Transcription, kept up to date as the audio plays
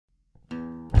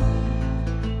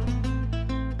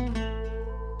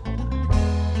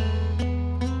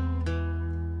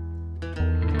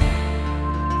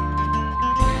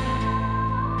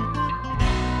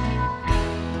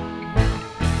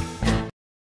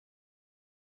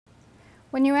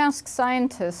When you ask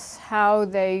scientists how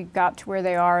they got to where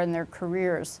they are in their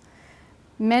careers,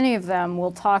 many of them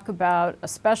will talk about a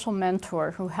special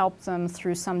mentor who helped them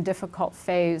through some difficult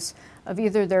phase of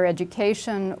either their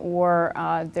education or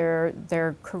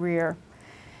their career.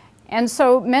 And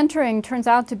so mentoring turns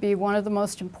out to be one of the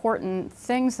most important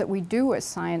things that we do as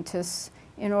scientists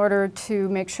in order to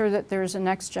make sure that there's a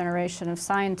next generation of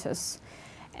scientists.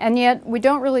 And yet we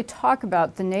don't really talk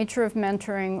about the nature of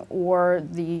mentoring or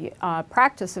the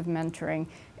practice of mentoring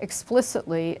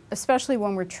explicitly, especially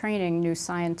when we're training new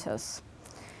scientists.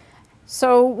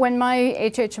 So when my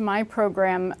HHMI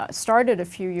program started a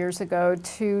few years ago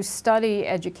to study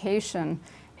education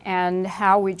and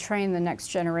how we train the next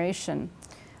generation,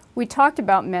 we talked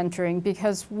about mentoring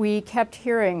because we kept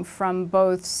hearing from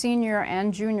both senior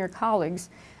and junior colleagues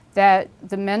that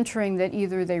the mentoring that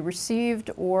either they received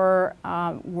or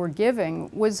were giving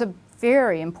was a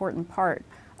very important part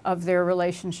of their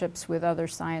relationships with other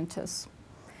scientists.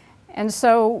 And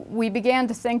so we began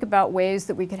to think about ways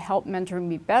that we could help mentoring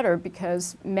be better,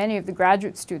 because many of the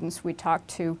graduate students we talked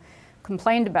to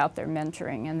complained about their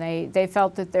mentoring, and they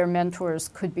felt that their mentors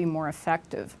could be more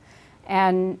effective.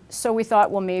 And so we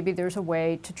thought, well, maybe there's a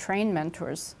way to train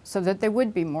mentors so that they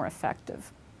would be more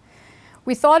effective.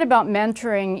 We thought about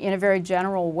mentoring in a very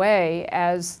general way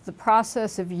as the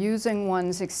process of using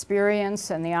one's experience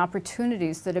and the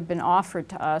opportunities that have been offered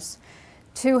to us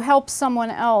to help someone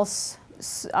else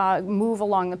move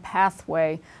along the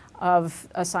pathway of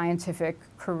a scientific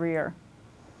career.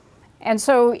 And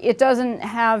so it doesn't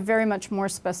have very much more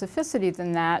specificity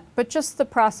than that, but just the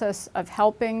process of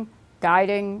helping,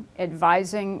 guiding,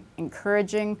 advising,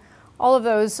 encouraging, all of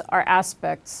those are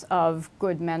aspects of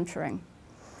good mentoring.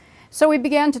 So we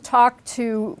began to talk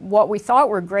to what we thought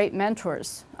were great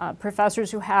mentors,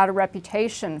 professors who had a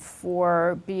reputation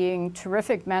for being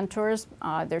terrific mentors.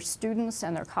 Their students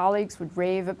and their colleagues would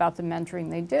rave about the mentoring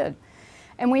they did.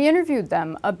 And we interviewed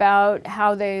them about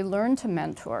how they learned to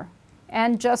mentor.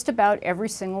 And just about every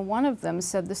single one of them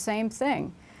said the same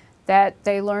thing, that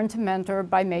they learned to mentor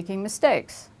by making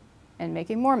mistakes, and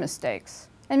making more mistakes,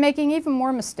 and making even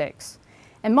more mistakes.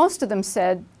 And most of them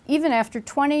said, even after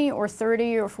 20 or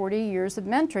 30 or 40 years of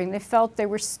mentoring, they felt they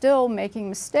were still making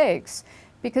mistakes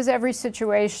because every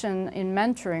situation in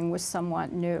mentoring was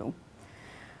somewhat new.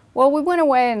 Well, we went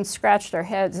away and scratched our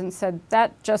heads and said,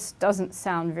 that just doesn't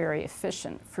sound very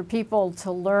efficient. For people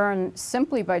to learn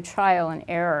simply by trial and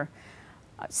error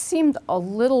seemed a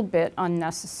little bit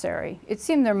unnecessary. It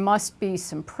seemed there must be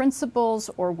some principles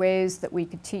or ways that we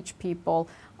could teach people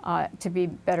to be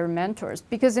better mentors.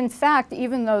 Because in fact,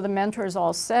 even though the mentors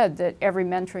all said that every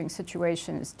mentoring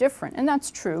situation is different, and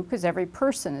that's true because every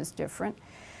person is different,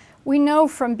 we know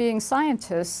from being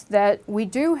scientists that we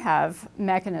do have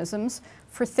mechanisms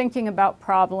for thinking about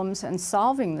problems and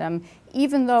solving them,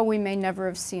 even though we may never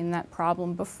have seen that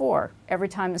problem before. Every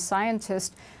time a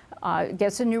scientist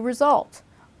gets a new result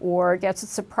or gets a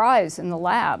surprise in the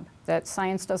lab that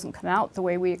science doesn't come out the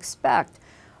way we expect,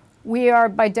 we are,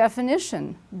 by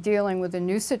definition, dealing with a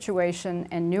new situation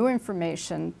and new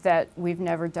information that we've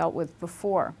never dealt with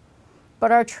before.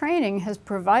 But our training has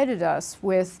provided us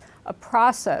with a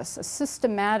process, a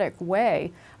systematic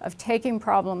way of taking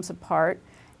problems apart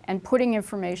and putting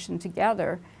information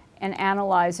together and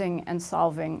analyzing and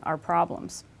solving our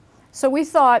problems. So we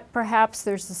thought perhaps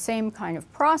there's the same kind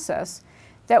of process,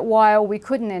 that while we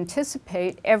couldn't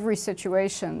anticipate every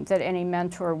situation that any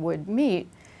mentor would meet,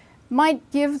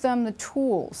 might give them the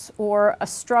tools or a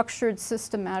structured,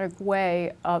 systematic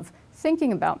way of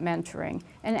thinking about mentoring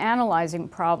and analyzing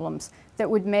problems that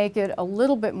would make it a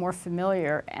little bit more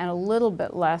familiar and a little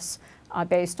bit less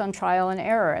based on trial and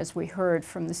error, as we heard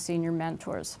from the senior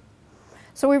mentors.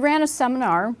 So we ran a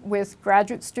seminar with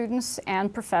graduate students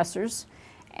and professors,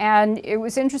 and it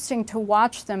was interesting to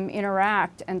watch them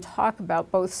interact and talk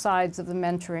about both sides of the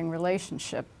mentoring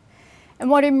relationship. And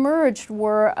what emerged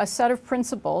were a set of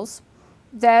principles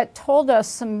that told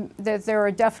us that there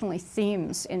are definitely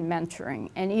themes in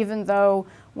mentoring. And even though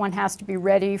one has to be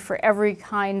ready for every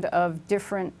kind of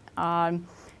different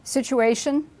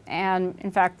situation, and in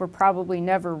fact we're probably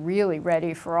never really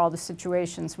ready for all the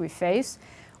situations we face,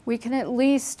 we can at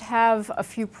least have a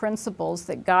few principles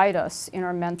that guide us in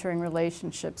our mentoring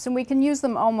relationships, and we can use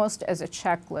them almost as a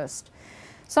checklist.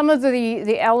 Some of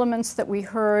the elements that we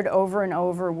heard over and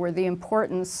over were the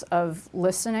importance of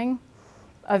listening,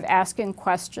 of asking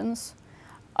questions,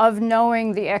 of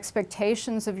knowing the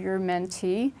expectations of your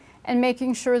mentee, and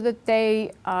making sure that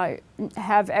they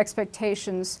have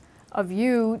expectations of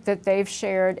you that they've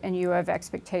shared and you have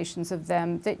expectations of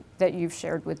them that you've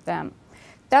shared with them.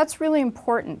 That's really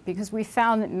important because we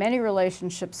found that many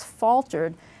relationships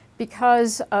faltered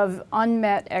because of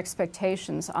unmet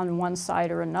expectations on one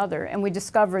side or another. And we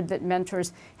discovered that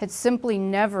mentors had simply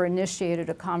never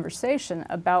initiated a conversation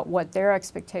about what their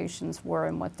expectations were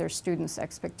and what their students'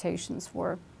 expectations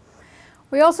were.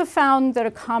 We also found that a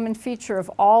common feature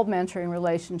of all mentoring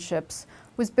relationships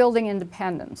was building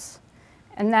independence.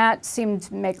 And that seemed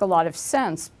to make a lot of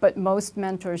sense, but most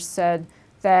mentors said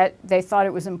that they thought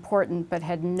it was important but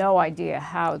had no idea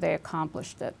how they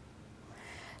accomplished it.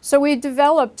 So we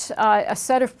developed a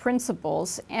set of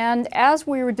principles, and as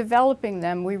we were developing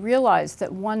them, we realized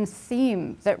that one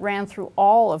theme that ran through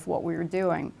all of what we were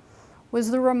doing was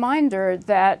the reminder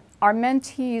that our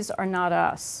mentees are not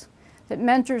us, that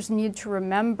mentors need to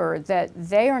remember that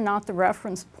they are not the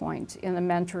reference point in the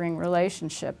mentoring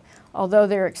relationship. Although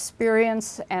their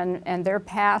experience and their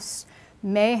past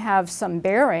may have some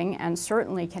bearing and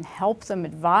certainly can help them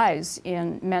advise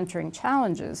in mentoring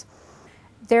challenges,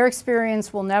 their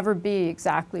experience will never be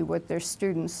exactly what their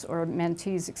students' or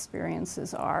mentees'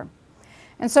 experiences are.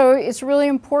 And so it's really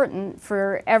important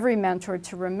for every mentor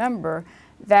to remember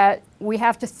that we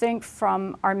have to think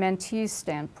from our mentees'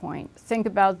 standpoint, think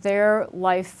about their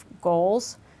life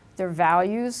goals, their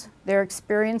values, their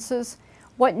experiences,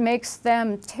 what makes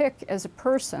them tick as a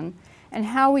person, and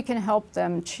how we can help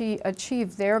them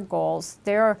achieve their goals,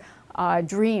 their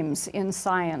dreams in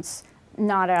science,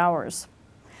 not ours.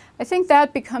 I think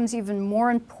that becomes even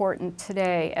more important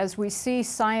today as we see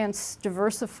science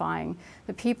diversifying.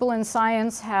 The people in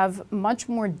science have much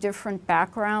more different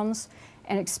backgrounds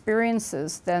and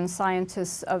experiences than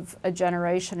scientists of a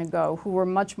generation ago who were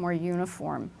much more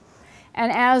uniform.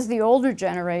 And as the older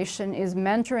generation is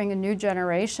mentoring a new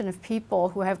generation of people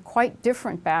who have quite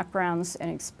different backgrounds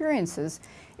and experiences,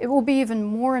 it will be even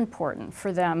more important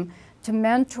for them to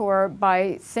mentor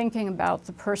by thinking about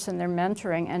the person they're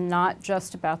mentoring and not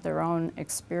just about their own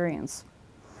experience.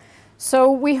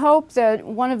 So we hope that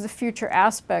one of the future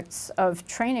aspects of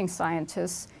training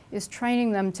scientists is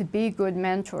training them to be good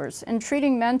mentors and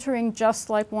treating mentoring just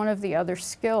like one of the other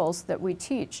skills that we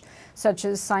teach, such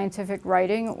as scientific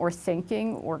writing or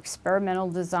thinking or experimental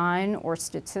design or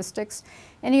statistics,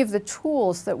 any of the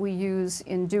tools that we use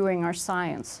in doing our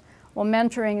science. Well,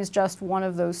 mentoring is just one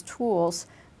of those tools,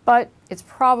 but it's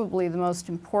probably the most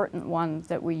important one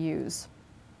that we use.